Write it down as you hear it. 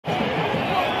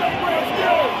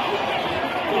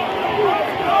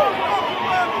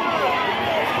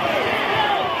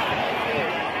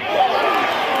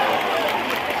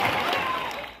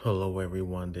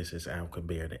everyone? This is Al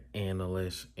Kabir, the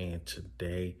analyst, and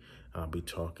today I'll be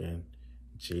talking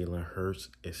Jalen Hurts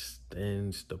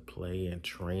extends the play in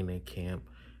training camp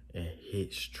and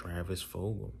hits Travis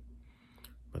Fulgham.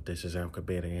 But this is Al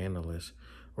Kabir, the analyst.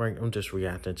 Right, I'm just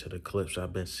reacting to the clips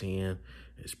I've been seeing.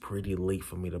 It's pretty late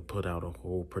for me to put out a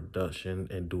whole production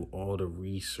and do all the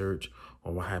research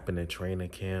on what happened in training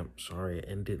camp. Sorry, it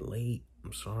ended late.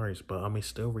 I'm sorry, but I may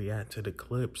still react to the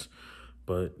clips.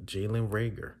 But Jalen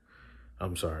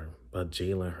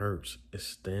Hurts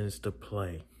extends the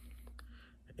play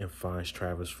and finds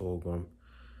Travis Fulgham.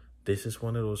 This is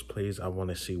one of those plays I want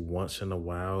to see once in a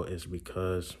while, is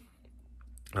because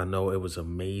I know it was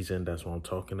amazing. That's why I'm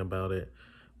talking about it.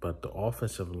 But the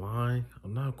offensive line,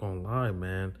 I'm not going to lie,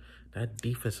 man. That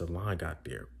defensive line got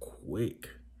there quick.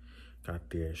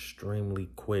 Got there extremely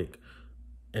quick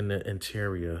in the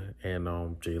interior. And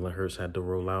Jalen Hurts had to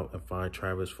roll out and find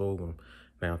Travis Fulgham.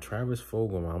 Now, Travis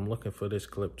Fulgham, I'm looking for this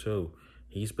clip too.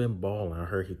 He's been balling. I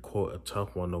heard he caught a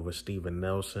tough one over Steven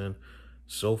Nelson.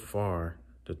 So far,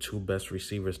 the two best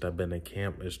receivers that have been in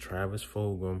camp is Travis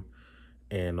Fulgham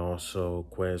and also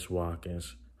Quez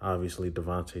Watkins. Obviously,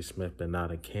 Devontae Smith been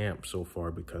not in camp so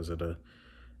far because of the,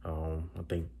 I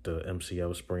think the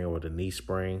MCL sprain or the knee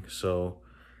sprain. So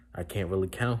I can't really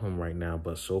count him right now.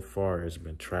 But so far, it's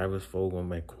been Travis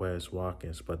Fulgham and Quez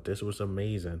Watkins. But this was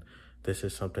amazing. This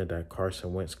is something that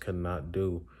Carson Wentz could not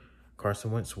do. Carson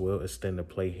Wentz will extend the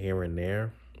play here and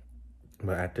there.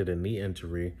 But after the knee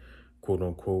injury,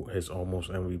 quote-unquote, his almost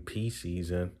MVP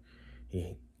season,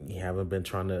 he haven't been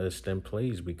trying to extend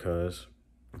plays because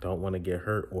don't want to get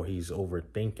hurt or he's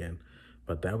overthinking.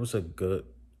 But that was a good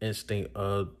instinct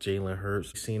of Jalen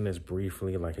Hurts. We've seen this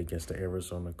briefly, like against the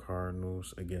Arizona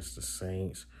Cardinals, against the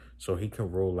Saints. So he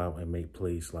can roll out and make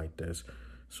plays like this.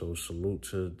 So salute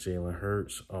to Jalen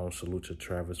Hurts. Salute to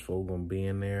Travis Fulgham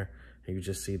being there. And you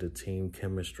just see the team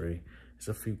chemistry. There's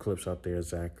a few clips out there,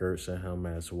 Zach Ertz and him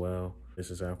as well. This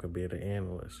is Al Kabir, the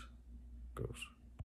analyst. Goes.